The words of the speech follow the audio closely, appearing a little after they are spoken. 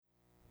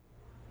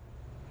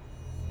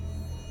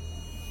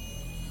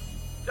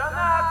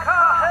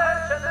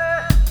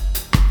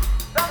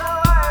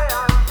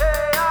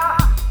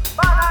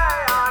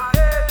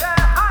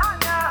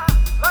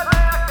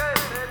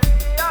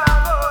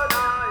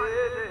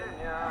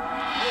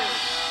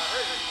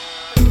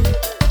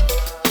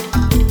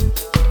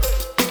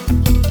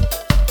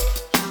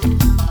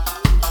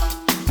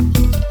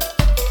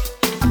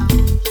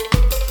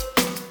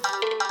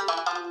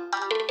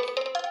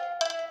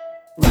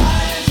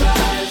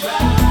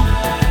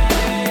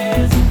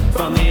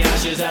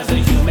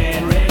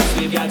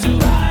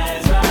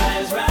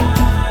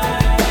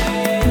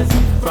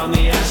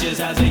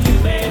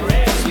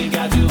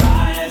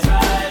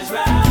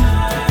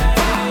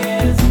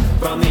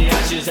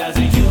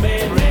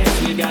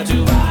got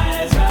to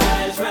rise,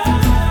 rise,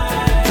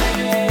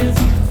 rise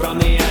from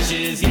the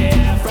ashes,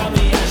 yeah, from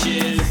the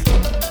ashes.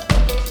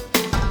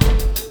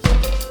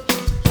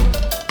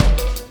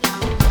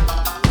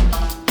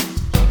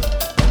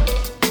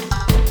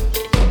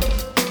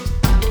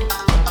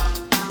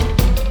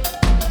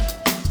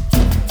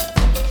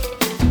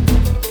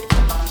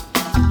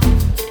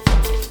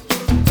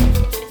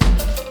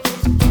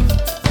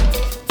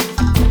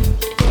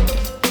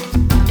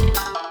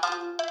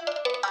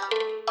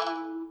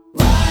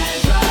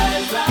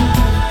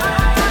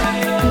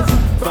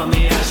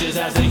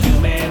 As a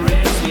human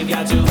race, we've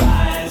got to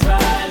rise,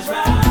 rise,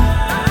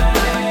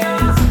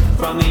 rise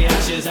from the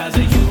ashes. As a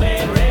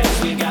human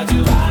race, we've got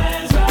to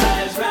rise,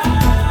 rise,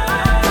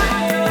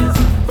 rise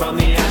from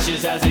the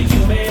ashes. As a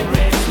human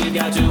race, we've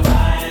got to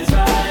rise,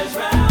 rise,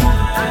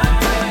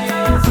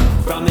 rise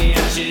from the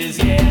ashes,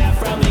 yeah,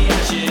 from the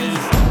ashes.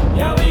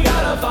 Yeah, we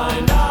gotta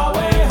find our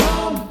way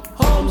home,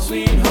 home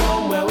sweet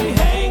home, where we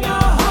hang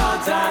our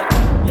hearts at.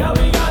 Yeah,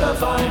 we gotta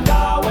find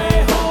our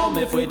way home.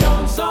 If we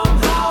don't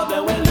somehow,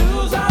 then we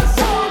lose our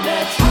soul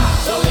next.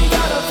 So we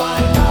gotta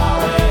find our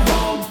way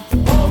home,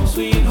 home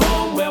sweet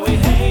home, where we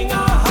hang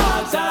our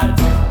hearts at.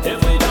 If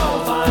we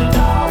don't find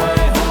our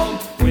way home,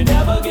 we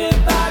never get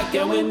back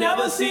and we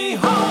never see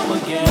home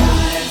again.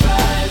 Rise,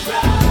 rise,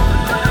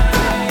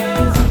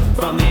 rise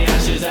from the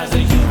ashes. As a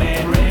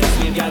human race,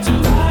 we've got to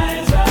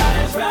rise,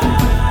 rise,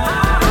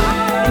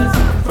 rise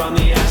from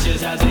the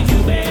ashes. As a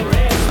human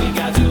race, we've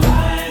got to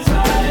rise,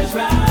 rise,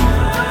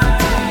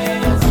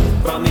 rise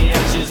from the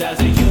ashes. As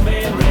a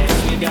human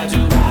race, we've got to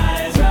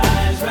rise,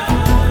 rise,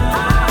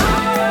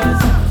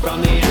 rise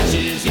from the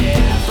ashes,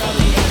 yeah, from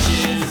the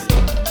ashes.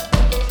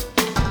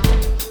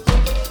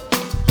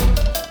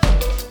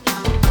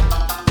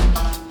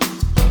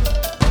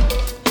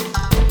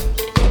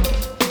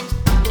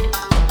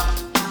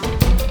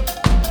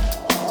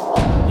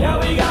 Yeah,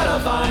 we gotta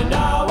find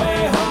our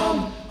way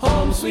home,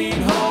 home sweet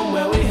home,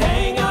 where we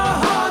hang our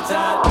hearts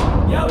at.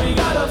 Yeah, we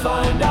gotta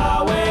find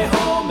our way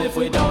home. If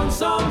we don't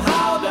somehow,